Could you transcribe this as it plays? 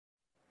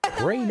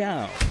Pray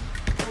now.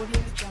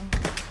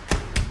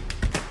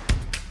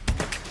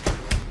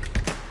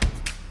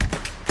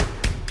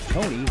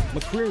 Tony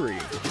McCreary.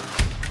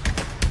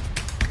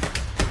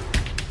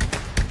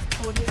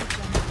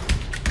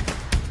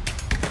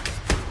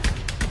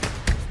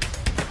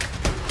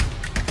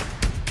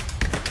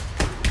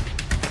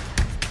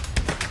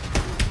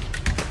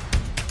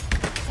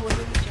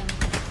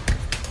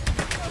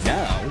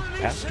 Now,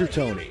 Pastor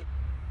Tony.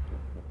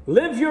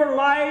 Live your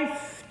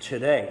life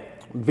today.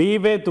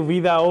 Vive tu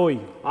vida hoy.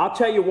 I'll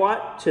tell you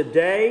what,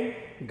 today,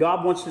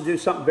 God wants to do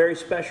something very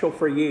special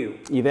for you.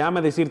 Y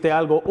déjame decirte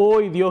algo,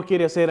 hoy Dios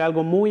quiere hacer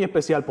algo muy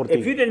especial por ti.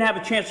 If you didn't have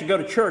a chance to go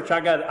to church, I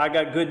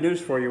got good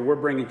news for you.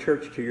 We're bringing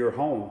church to your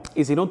home.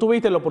 Y si no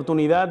tuviste la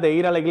oportunidad de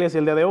ir a la iglesia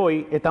el día de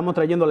hoy, estamos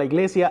trayendo la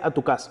iglesia a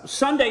tu casa.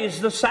 Sunday is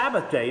the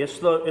Sabbath day. It's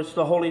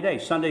the holy day.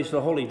 Sunday's the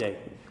holy day.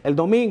 El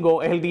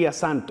domingo es el día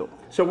santo.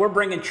 So we're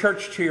bringing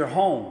church to your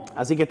home.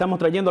 Así que estamos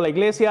trayendo la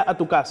iglesia a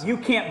tu casa. You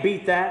can't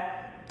beat that.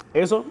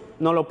 Eso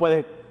no lo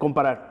puedes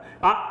comparar.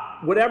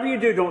 Whatever you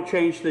do, don't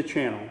change the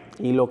channel.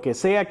 Y lo que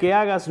sea que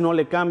hagas, no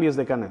le cambies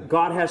de canal.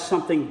 God has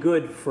something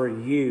good for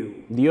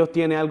you. Dios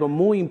tiene algo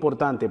muy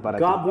importante para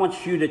ti. God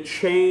wants you to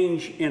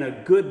change in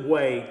a good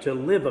way to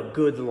live a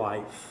good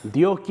life.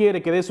 Dios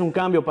quiere que des un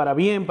cambio para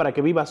bien, para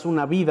que vivas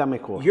una vida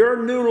mejor. Your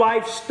new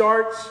life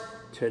starts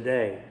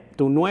today.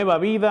 Tu nueva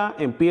vida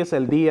empieza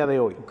el día de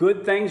hoy.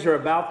 Good things are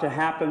about to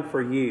happen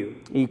for you.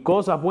 Y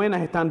cosas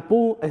buenas están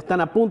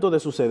a punto de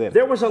suceder.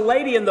 There was a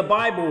lady in the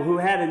Bible who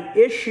had an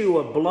issue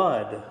of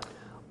blood.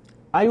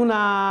 Hay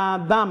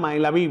una dama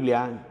en la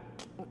Biblia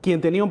quien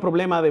tenía un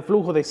problema de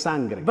flujo de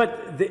sangre.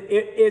 But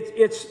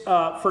it's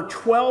for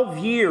 12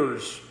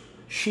 years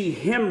she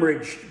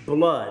hemorrhaged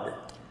blood.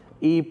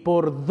 Y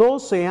por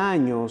 12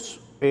 años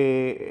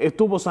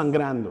estuvo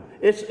sangrando.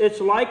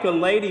 It's like a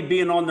lady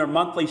being on their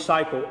monthly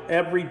cycle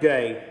every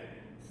day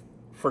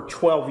for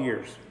 12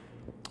 years.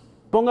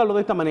 Póngalo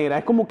de esta manera,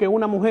 es como que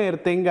una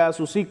mujer tenga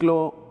su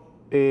ciclo,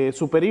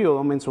 su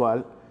periodo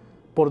mensual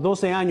por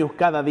 12 años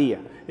cada día.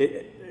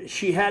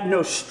 She had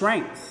no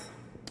strength.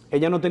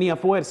 Ella no tenía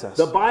fuerzas.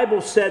 The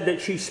Bible said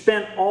that she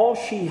spent all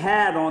she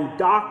had on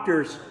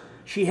doctors.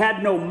 She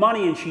had no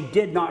money and she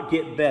did not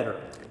get better.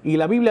 Y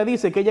la Biblia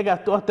dice que ella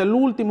gastó hasta el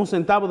último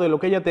centavo de lo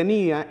que ella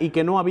tenía y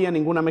que no había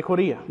ninguna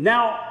mejoría.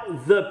 Now,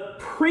 the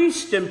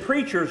priests and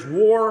preachers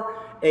wore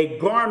a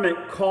garment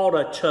called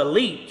a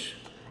talit.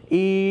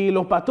 Y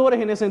los pastores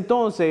en ese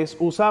entonces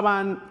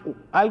usaban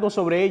algo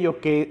sobre ellos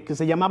que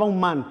se llamaba un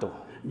manto.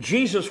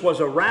 Jesus was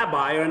a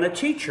rabbi and a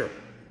teacher.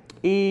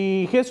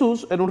 Y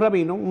Jesús era un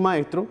rabino, un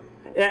maestro.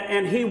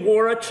 And he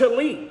wore a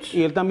talit.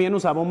 Y él también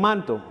usaba un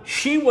manto.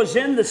 She was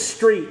in the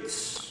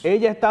streets.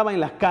 Ella estaba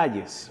en las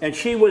calles. And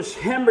she was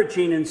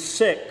hemorrhaging and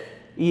sick.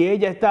 Y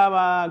ella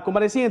estaba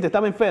convaleciente,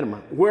 estaba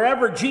enferma.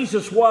 Wherever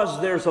Jesus was,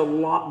 there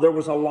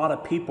was a lot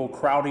of people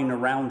crowding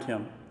around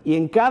him. Y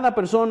en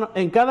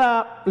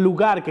cada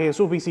lugar que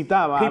Jesús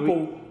visitaba,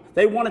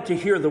 they wanted to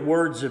hear the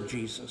words of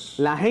Jesus.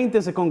 La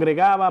gente se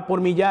congregaba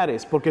por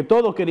millares porque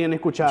todos querían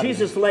escuchar.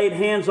 Jesus laid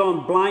hands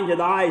on blinded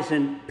eyes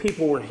and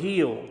people were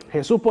healed.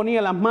 Jesús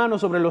ponía las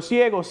manos sobre los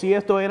ciegos y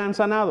estos eran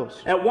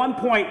sanados. At one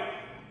point,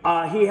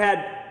 he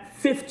had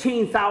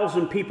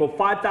 15,000 people,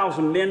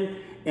 5,000 men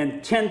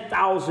and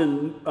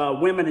 10,000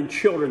 women and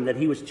children that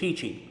he was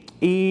teaching.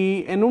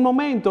 Y en un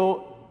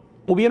momento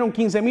hubieron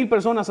 15,000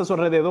 personas a su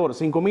alrededor,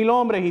 5,000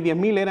 hombres y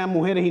 10,000 eran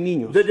mujeres y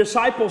niños. The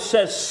disciples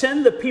says,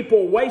 send the people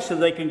away so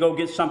they can go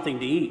get something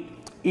to eat.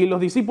 Y los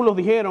discípulos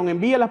dijeron,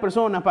 envía a las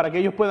personas para que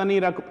ellos puedan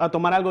ir a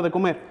tomar algo de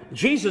comer.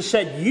 Jesus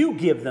said, you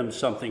give them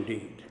something to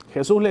eat.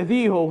 Jesús les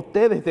dijo,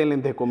 ustedes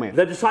denles de comer.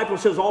 The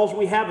disciples says, all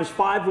we have is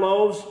 5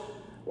 loaves.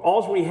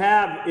 All we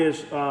have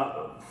is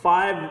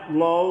 5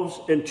 loaves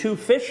and 2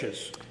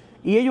 fishes.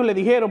 Y ellos le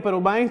dijeron, pero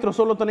maestro,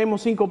 solo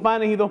tenemos 5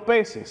 panes y 2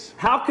 peces.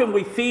 How can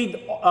we feed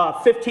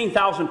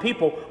 15,000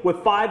 people with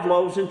 5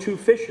 loaves and 2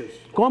 fishes?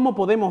 ¿Cómo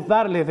podemos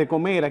darles de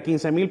comer a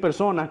 15,000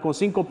 personas con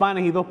 5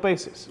 panes y 2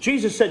 peces?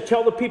 Jesus said,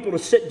 tell the people to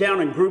sit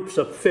down in groups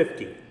of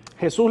 50.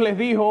 Jesús les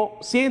dijo,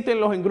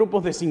 siéntenlos en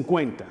grupos de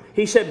 50.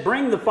 He said,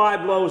 bring the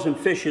 5 loaves and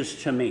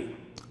fishes to me.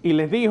 Y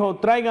les dijo,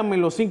 tráiganme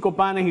los 5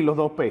 panes y los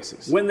 2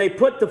 peces. When they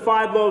put the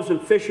 5 loaves and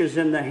fishes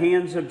in the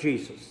hands of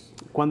Jesus,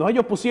 cuando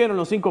ellos pusieron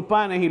los 5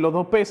 panes y los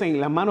 2 peces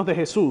en las manos de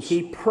Jesús,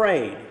 he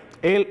prayed.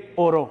 Él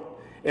oró.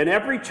 And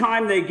every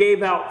time they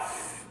gave out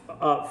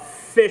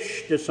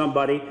fish to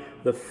somebody,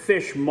 the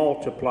fish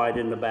multiplied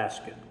in the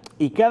basket.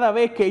 Y cada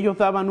vez que ellos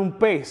daban un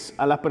pez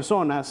a las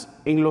personas,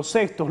 en los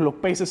cestos los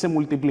peces se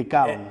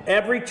multiplicaban.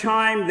 Every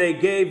time they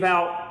gave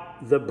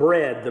out the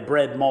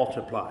bread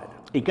multiplied.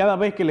 Y cada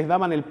vez que les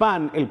daban el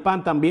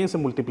pan también se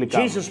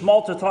multiplicaba. Jesus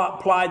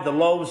multiplied the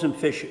loaves and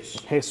fishes.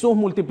 Jesús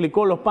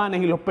multiplicó los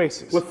panes y los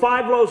peces. With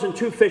 5 loaves and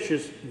 2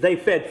 fishes, they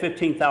fed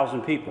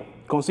 15,000 people.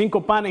 Con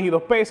 5 panes y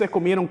 2 peces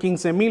comieron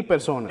 15,000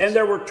 personas. And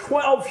there were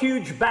 12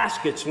 huge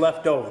baskets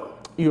left over.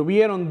 Y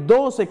hubieron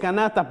 12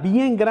 canastas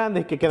bien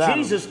grandes que quedaron.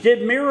 Jesus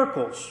did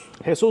miracles.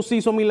 Jesús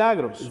hizo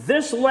milagros.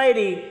 This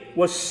lady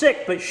was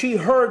sick, but she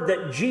heard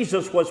that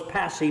Jesus was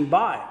passing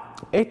by.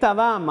 Esta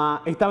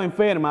dama estaba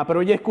enferma,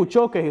 pero ella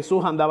escuchó que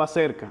Jesús andaba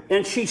cerca.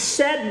 And she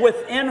said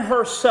within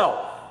herself,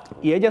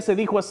 Y ella se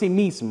dijo a sí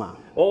misma,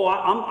 oh,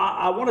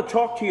 I want to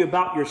talk to you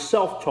about your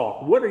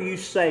self-talk. What are you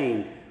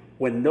saying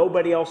when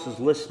nobody else is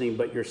listening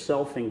but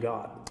yourself and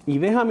God? y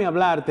déjame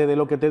hablarte de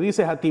lo que te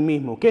dices a ti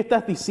mismo. ¿Qué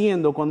estás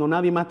diciendo cuando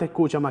nadie más te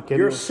escucha más que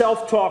Your Dios?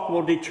 self-talk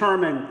will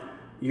determine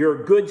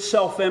your good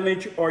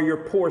self-image or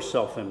your poor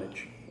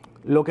self-image.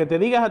 Lo que te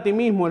digas a ti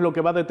mismo es lo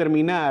que va a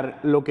determinar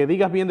lo que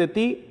digas bien de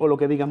ti o lo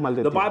que digas mal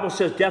de The ti. Bible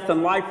says death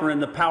and life are in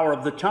the power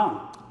of the tongue.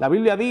 La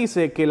Biblia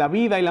dice que la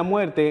vida y la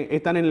muerte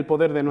están en el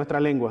poder de nuestra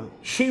lengua.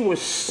 She was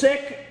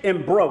sick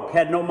and broke,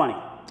 had no money.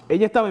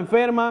 Ella estaba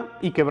enferma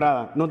y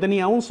quebrada, no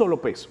tenía un solo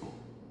peso.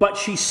 But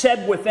she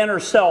said within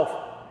herself,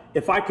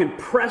 if I can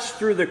press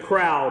through the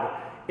crowd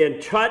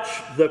and touch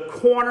the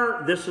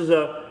corner, this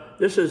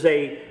is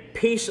a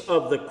piece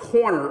of the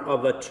corner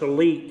of a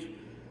tallit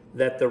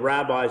that the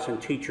rabbis and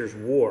teachers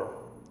wore.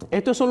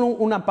 Esto es solo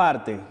una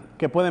parte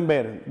que pueden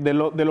ver de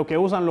lo que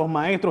usan los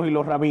maestros y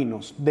los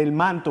rabinos, del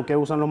manto que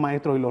usan los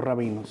maestros y los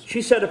rabinos.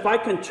 She said, if I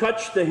can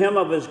touch the hem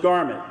of his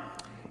garment,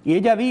 Y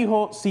ella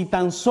dijo, si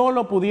tan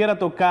solo pudiera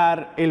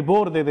tocar el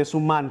borde de su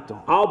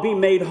manto, I'll be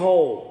made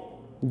whole.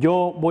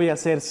 yo voy a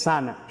ser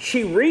sana.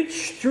 She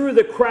reached through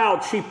the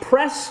crowd. She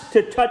pressed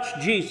to touch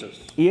Jesus.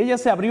 Y ella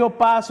se abrió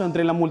paso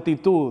entre la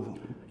multitud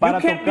para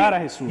tocar a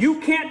Jesús. You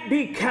can't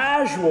be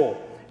casual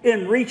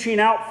in reaching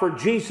out for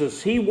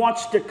Jesus. He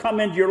wants to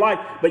come into your life,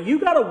 but you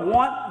got to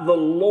want the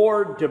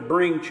Lord to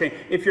bring change.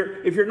 If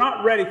you're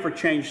not ready for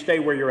change, stay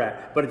where you're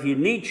at. But if you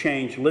need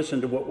change, listen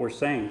to what we're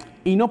saying.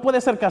 Y no puede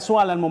ser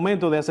casual al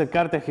momento de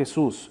acercarte a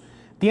Jesús.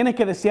 Tienes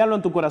que desearlo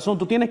en tu corazón.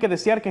 Tú tienes que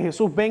desear que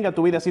Jesús venga a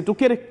tu vida. Si tú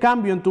quieres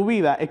cambio en tu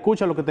vida,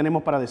 escucha lo que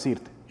tenemos para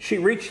decirte. She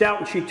reached out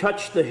and she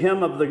touched the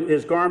hem of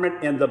his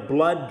garment, and the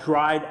blood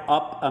dried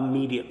up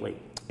immediately.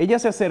 Ella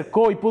se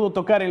acercó y pudo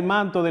tocar el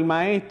manto del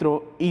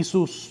maestro y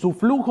su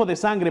flujo de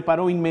sangre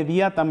paró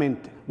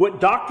inmediatamente. What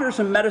doctors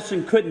and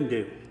medicine couldn't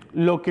do,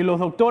 Lo que los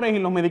doctores y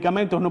los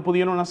medicamentos no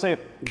pudieron hacer,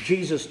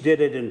 Jesus did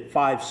it in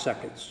 5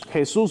 seconds.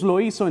 Jesús lo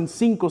hizo en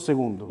 5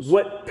 segundos.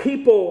 What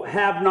people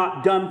have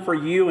not done for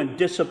you and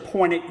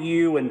disappointed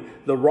you and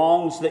the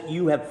wrongs that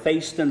you have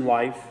faced in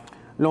life,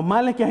 Los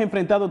males que has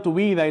enfrentado en tu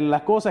vida y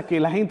las cosas que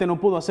la gente no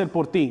pudo hacer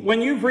por ti.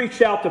 when you've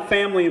reached out to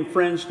family and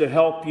friends to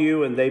help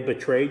you and they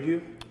betrayed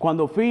you,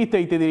 Cuando fuiste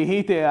y te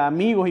dirigiste a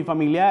amigos y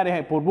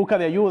familiares por busca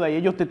de ayuda y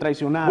ellos te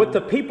traicionaron. what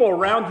the people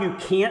around you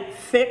can't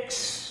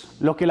fix,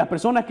 Lo que las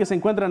personas que se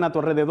encuentran a tu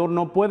alrededor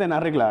no pueden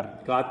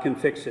arreglar, God can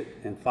fix it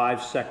in 5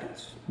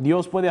 seconds.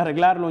 Dios puede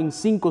arreglarlo en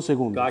 5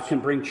 segundos. God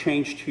can bring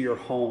change to your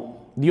home.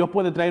 Dios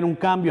puede traer un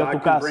cambio a tu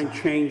God can casa. bring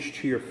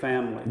change to your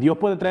family. Dios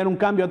puede traer un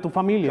cambio a tu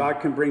familia.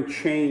 God can bring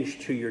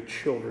change to your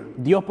children.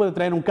 Dios puede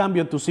traer un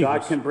cambio a tus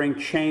God hijos. can bring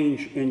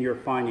change in your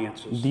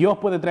finances. Dios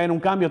puede traer un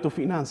cambio a tus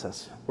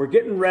finanzas. We're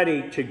getting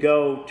ready to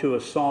go to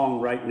a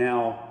song right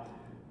now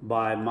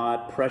by my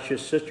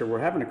precious sister.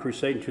 We're having a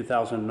crusade in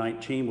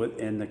 2019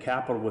 in the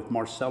capital with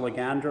Marcela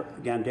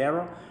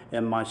Gandera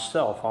and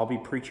myself. I'll be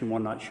preaching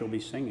one night, she'll be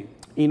singing.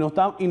 Y nos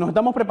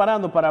estamos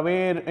preparando para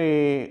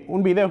ver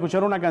un video,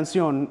 escuchar una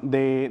canción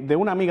de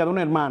una amiga, de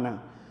una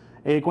hermana,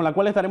 con la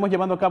cual estaremos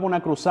llevando a cabo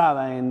una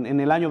cruzada en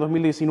el año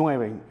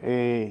 2019.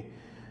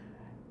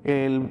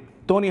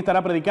 Tony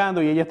estará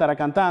predicando y ella estará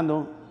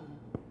cantando.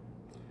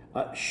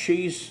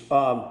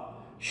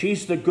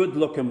 She's the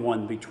good-looking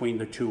one between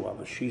the two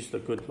of us. She's the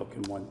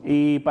good-looking one.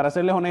 Y para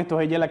serles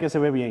honestos, ella es la que se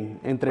ve bien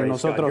entre Praise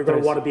God. nosotros You're going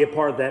tres. to want to be a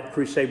part of that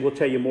crusade. We'll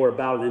tell you more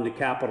about it in the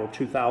capital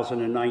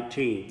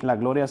 2019. La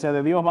gloria sea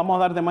de Dios. Vamos a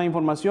darte más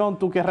información.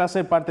 Tú querrás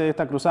ser parte de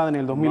esta cruzada en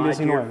el My dear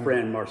 2019.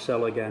 friend,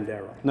 Marcela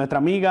Gandera. Nuestra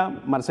amiga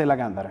Marcela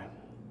Gándara.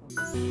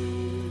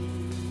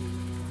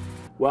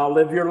 Well,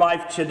 live your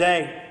life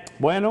today.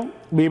 Bueno,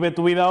 vive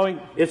tu vida hoy.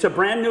 It's a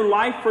brand new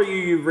life for you.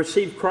 You've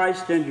received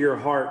Christ into your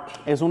heart.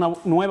 Es una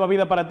nueva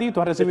vida para ti. Tú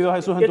has recibido a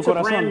Jesús en tu It's a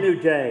brand corazón.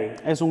 new day.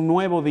 Es un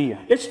nuevo día.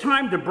 It's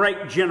time to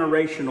break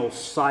generational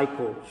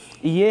cycles.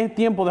 Y es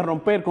tiempo de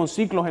romper con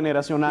ciclos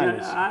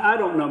generacionales. I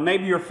don't know.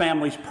 Maybe your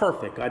family's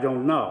perfect. I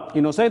don't know.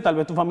 Y no sé, tal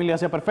vez tu familia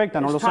sea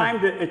perfecta, no lo It's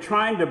sé.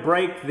 trying to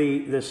break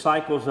the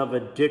cycles of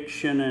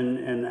addiction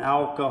and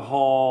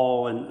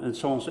alcohol and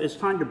so on. So it's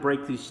time to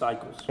break these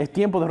cycles. Es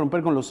tiempo de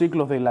romper con los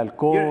ciclos del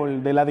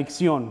alcohol, de la adicción.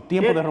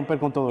 Tiempo de romper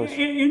con todo eso.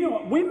 You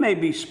know, we may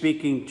be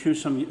speaking to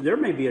there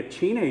may be a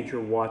teenager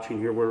watching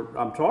here where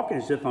I'm talking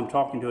as if I'm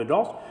talking to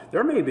adults.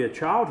 There may be a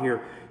child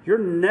here. You're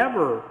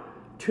never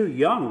too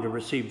young to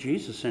receive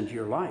Jesus into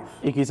your life.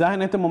 Y quizás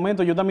en este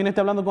momento yo también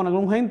esté hablando con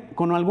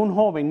algún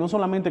joven, no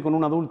solamente con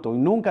un adulto. Y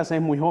nunca se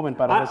es muy joven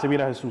para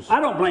recibir a Jesús. I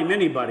don't blame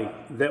anybody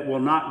that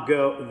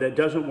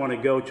doesn't want to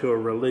go to a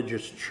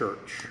religious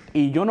church.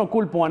 Y yo no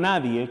culpo a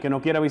nadie que no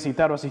quiera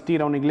visitar o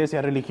asistir a una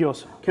iglesia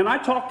religiosa. Can I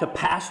talk to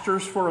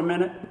pastors for a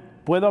minute?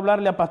 ¿Puedo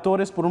hablarle a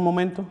pastores por un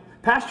momento?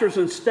 Pastors,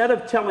 instead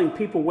of telling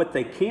people what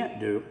they can't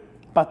do,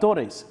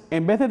 Pastores,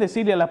 en vez de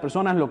decirle a las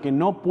personas lo que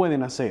no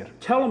pueden hacer,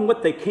 tell them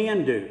what they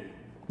can do.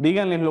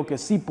 díganles lo que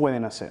sí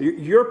pueden hacer.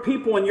 Your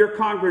people in your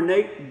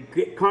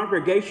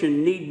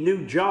congregation need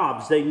new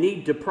jobs. They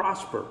need to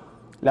prosper.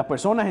 Las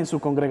personas en su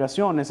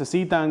congregación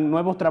necesitan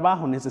nuevos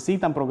trabajos,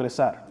 necesitan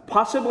progresar.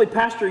 Possibly,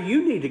 Pastor,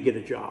 you need to get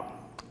a job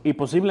Y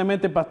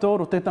posiblemente,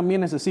 pastor, usted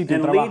también necesita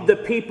un and trabajo. lead the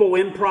people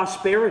in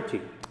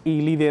prosperity.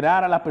 Y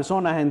liderar a las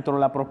personas dentro de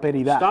la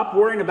prosperidad. Stop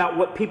worrying about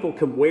what people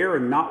can wear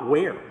and not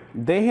wear.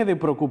 Deje de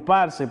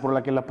preocuparse por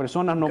la que las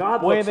personas no God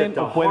looks pueden at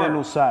the o pueden heart.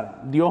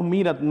 usar. Dios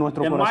mira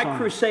nuestro In my corazón.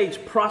 crusades,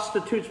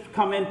 prostitutes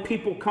come in,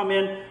 people come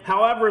in,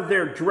 however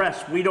they're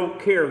dressed, we don't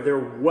care,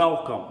 they're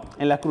welcome.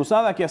 En las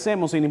cruzadas que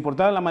hacemos, sin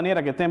importar la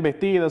manera que estén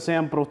vestidas,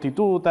 sean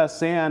prostitutas,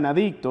 sean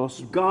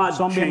adictos, God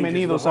son changes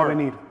bienvenidos the a heart.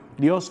 venir.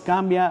 Dios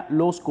cambia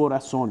los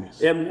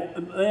corazones.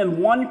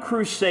 In one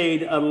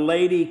crusade, a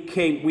lady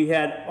came, we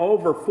had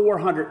over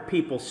 400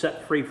 people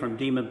set free from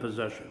demon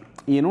possession.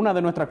 Y en una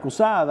de nuestras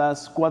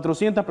cruzadas,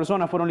 400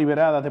 personas fueron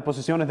liberadas de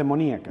posesiones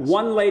demoníacas.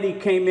 One lady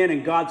came in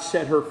and God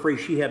set her free.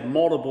 She had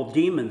multiple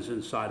demons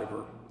inside of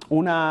her.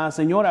 Una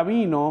señora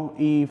vino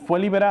y fue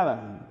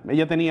liberada.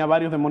 Ella tenía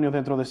varios demonios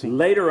dentro de sí.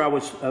 Later,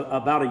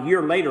 about a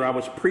year later, I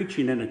was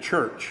preaching in a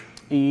church.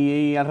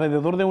 Y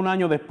alrededor de un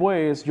año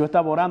después, yo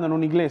estaba orando en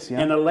una iglesia.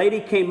 And a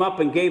lady came up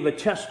and gave a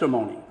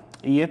testimony.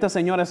 Y esta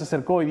señora se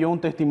acercó y dio un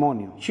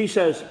testimonio. She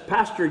says,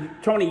 Pastor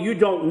Tony, you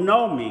don't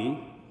know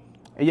me,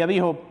 Ella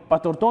dijo,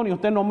 Pastor Tony,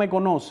 usted no me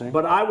conoce,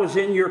 but I was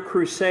in your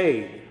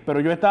crusade,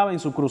 pero yo estaba en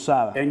su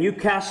cruzada. and you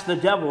cast the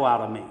devil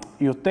out of me.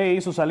 Y usted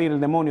hizo salir el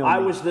demonio de I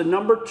mí. was the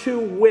number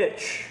 2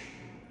 witch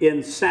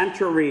in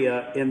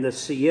Santeria in the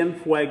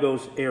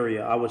Cienfuegos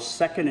area. I was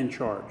second in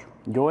charge.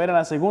 Yo era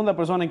la segunda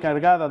persona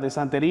encargada de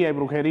santería y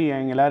brujería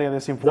en el área de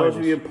Those Cienfuegos.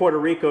 of you in Puerto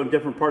Rico and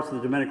different parts of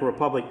the Dominican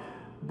Republic,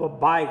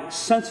 by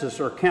census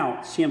or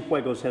count,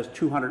 Cienfuegos has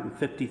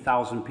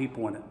 250,000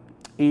 people in it.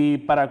 Y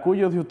para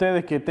aquellos de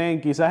ustedes que estén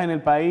quizás en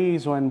el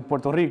país o en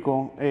Puerto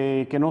Rico,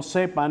 que no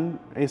sepan,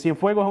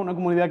 Cienfuegos es una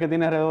comunidad que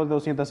tiene alrededor de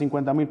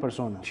 250,000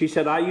 personas. She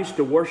said, I used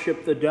to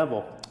worship the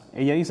devil.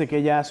 Ella dice que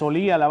ella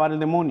solía alabar el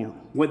demonio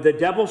When the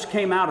devils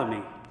came out of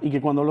me, y que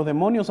cuando los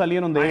demonios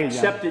salieron I de ella,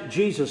 accepted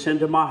Jesus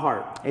into my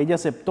heart, ella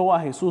aceptó a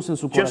Jesús en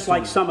su just corazón.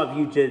 like some of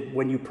you did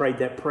when you prayed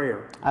that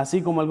prayer.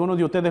 Así como algunos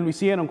de ustedes lo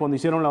hicieron cuando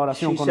hicieron la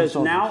oración She con says,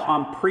 nosotros. now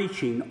I'm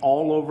preaching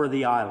all over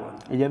the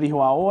island. Ella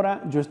dijo,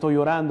 ahora yo estoy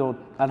orando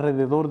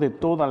alrededor de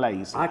toda la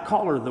isla. I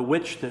call her the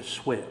witch that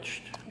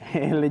switched.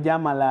 Él le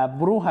llama la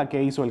bruja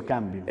que hizo el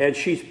cambio. And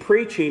she's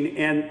preaching,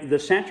 and the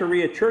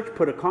Santeria church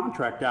put a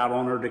contract out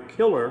on her to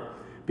kill her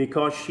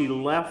because she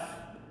left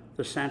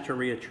the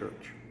Santeria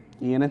church.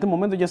 Y en este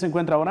momento ella se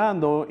encuentra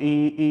orando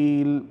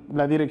y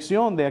la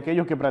dirección de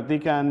aquellos que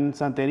practican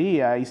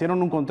santería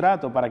hicieron un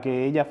contrato para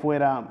que ella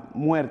fuera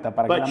muerta,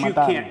 para que But la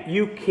mataran.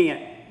 you can't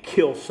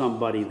kill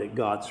somebody that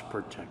God's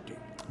protecting.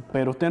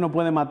 Pero usted no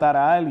puede matar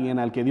a alguien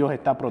al que Dios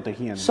está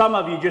protegiendo. Some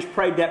of you just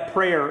prayed that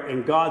prayer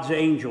and God's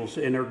angels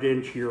entered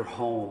into your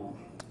home.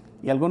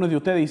 Y algunos de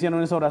ustedes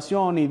hicieron esa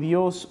oración y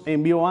Dios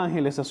envió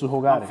ángeles a sus I'm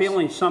hogares.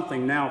 feeling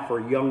something now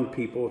for young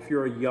people. If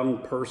you're a young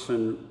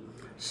person,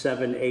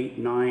 7, 8,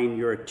 9,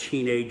 you're a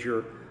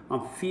teenager,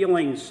 I'm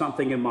feeling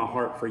something in my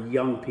heart for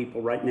young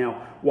people right now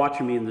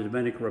watching me in the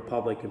Dominican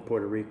Republic and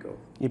Puerto Rico.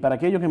 Y para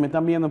aquellos que me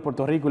están viendo en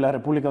Puerto Rico y la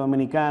República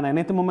Dominicana, en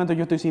este momento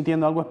yo estoy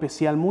sintiendo algo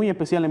especial, muy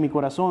especial en mi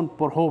corazón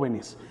por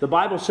jóvenes. The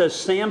Bible says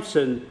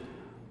Samson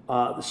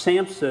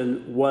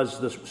was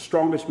the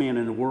strongest man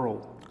in the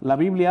world. La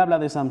Biblia habla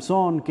de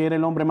Samson, que era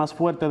el hombre más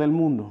fuerte del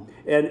mundo.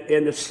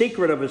 And the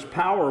secret of his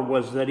power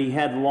was that he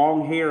had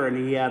long hair and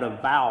he had a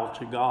vow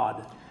to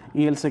God.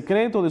 Y el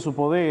secreto de su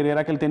poder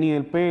era que él tenía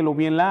el pelo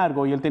bien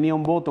largo y él tenía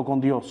un voto con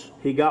Dios.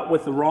 He got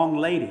with the wrong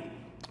lady.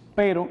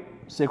 Pero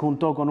se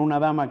juntó con una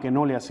dama que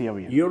no le hacía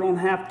bien. You don't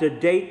have to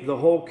date the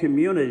whole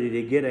community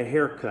to get a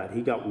haircut.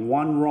 He got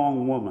one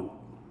wrong woman.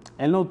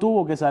 Él no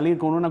tuvo que salir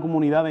con una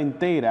comunidad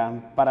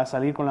entera para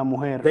salir con la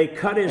mujer They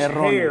cut his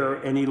errónea. hair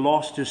and he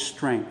lost his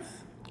strength.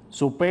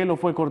 Su pelo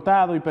fue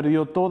cortado y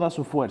perdió toda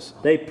su fuerza.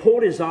 They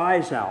pulled his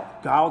eyes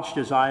out, gouged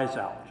his eyes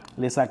out,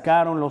 Le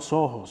sacaron los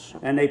ojos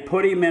and they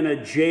put him in a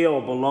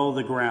jail below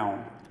the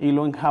ground. y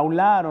lo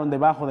enjaularon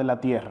debajo de la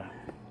tierra.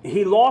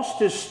 He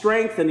lost his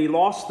strength and he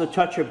lost the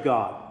touch of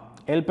God.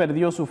 Él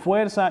perdió su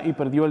fuerza y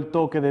perdió el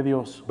toque de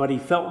Dios. But he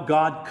felt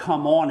God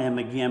come on him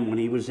again when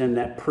he was in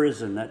that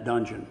prison, that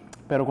dungeon.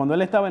 Pero cuando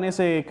él estaba en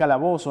ese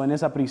calabozo, en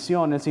esa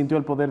prisión, él sintió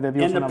el poder de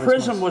Dios And the una vez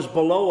prison más. was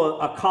below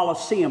a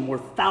coliseum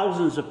where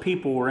thousands of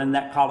people were in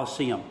that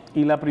coliseum.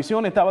 Y la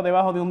prisión estaba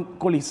debajo de un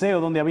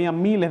coliseo donde había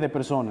miles de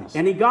personas.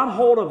 And he got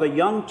hold of a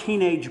young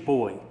teenage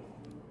boy.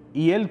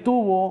 Y él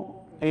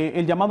tuvo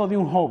el llamado de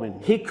un joven.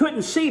 He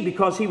couldn't see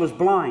because he was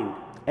blind.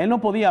 Él no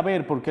podía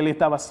ver porque él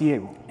estaba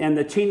ciego. And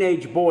the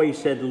teenage boy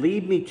said,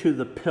 "Lead me to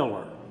the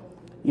pillar."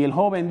 Y el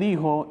joven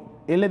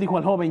él le dijo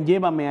al joven,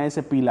 llévame a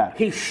ese pilar.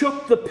 He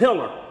shook the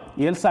pillar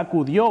Y él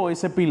sacudió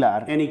ese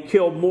pilar and he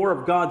killed more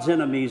of God's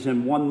enemies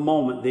in one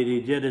moment than he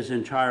did his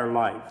entire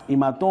life. y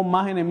mató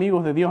más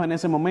enemigos de Dios en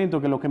ese momento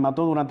que los que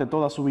mató durante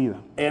toda su vida.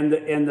 And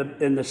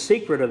the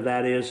secret of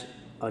that is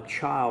a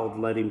child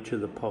led him to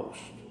the post.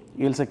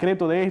 Y el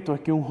secreto de esto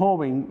es que un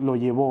joven lo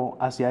llevó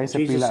hacia ese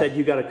Jesus pilar. said,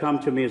 "You got to come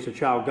to me as a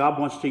child." God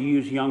wants to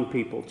use young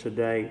people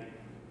today.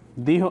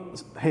 Dijo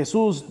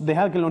Jesús,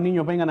 dejad que los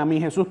niños vengan a mí.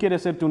 Jesús quiere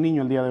serte un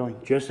niño el día de hoy.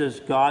 Just as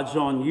God's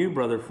on you,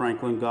 Brother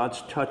Franklin,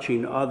 God's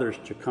touching others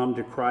to come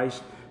to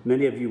Christ.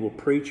 Many of you will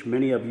preach,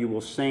 many of you will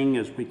sing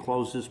as we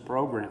close this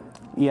program.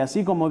 Y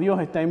así como Dios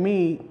está en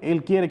mí,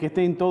 Él quiere que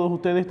estén todos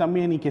ustedes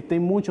también y que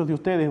estén muchos de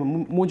ustedes.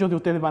 Muchos de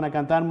ustedes van a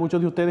cantar,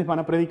 muchos de ustedes van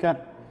a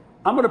predicar.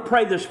 I'm going to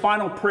pray this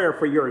final prayer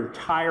for your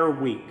entire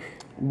week.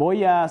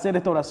 Voy a hacer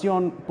esta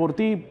oración por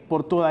ti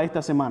por toda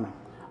esta semana.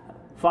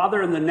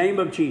 Father, in the name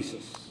of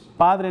Jesus,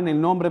 Padre, en el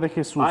nombre de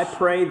Jesús, I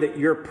pray that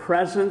your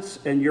presence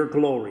and your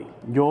glory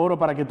yo oro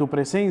para que tu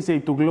presencia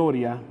y tu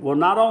gloria will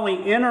not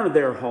only enter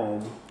their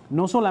home,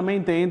 no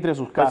solamente entre a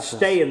sus but casas,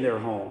 stay in their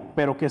home.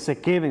 pero que se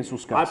quede en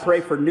sus I casas.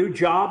 pray for new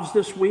jobs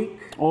this week,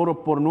 Oro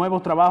por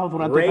nuevos trabajos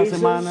durante esta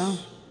semana,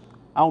 raises,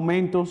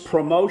 aumentos,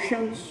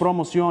 promotions.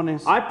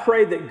 promociones. I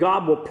pray that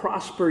God will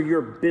prosper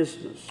your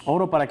business.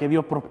 Oro para que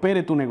Dios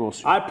prospere tu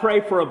negocio. I pray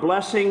for a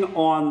blessing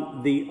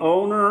on the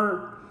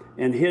owner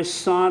and his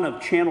son of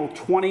Channel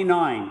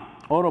 29.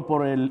 Oro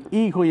por el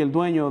hijo y el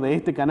dueño de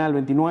este canal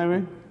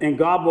 29. And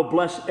God will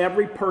bless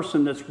every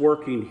person that's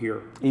working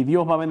here, Y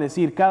Dios va a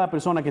bendecir cada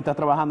persona que está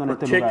trabajando en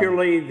este lugar.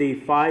 particularly the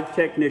 5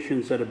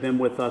 technicians that have been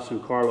with us in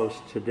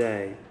Carlos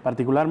today.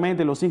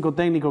 Particularmente los 5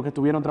 técnicos que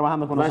estuvieron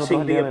trabajando con nosotros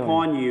Blessing el be día de hoy.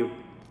 upon you.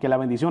 Que la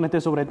bendición esté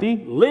sobre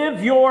ti.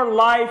 Live your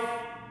life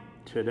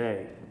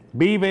today.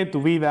 Vive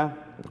tu vida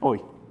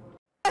hoy.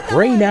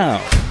 Pray now.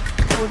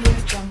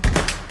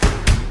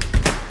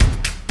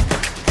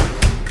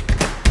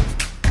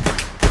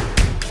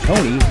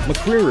 Tony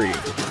McCreary.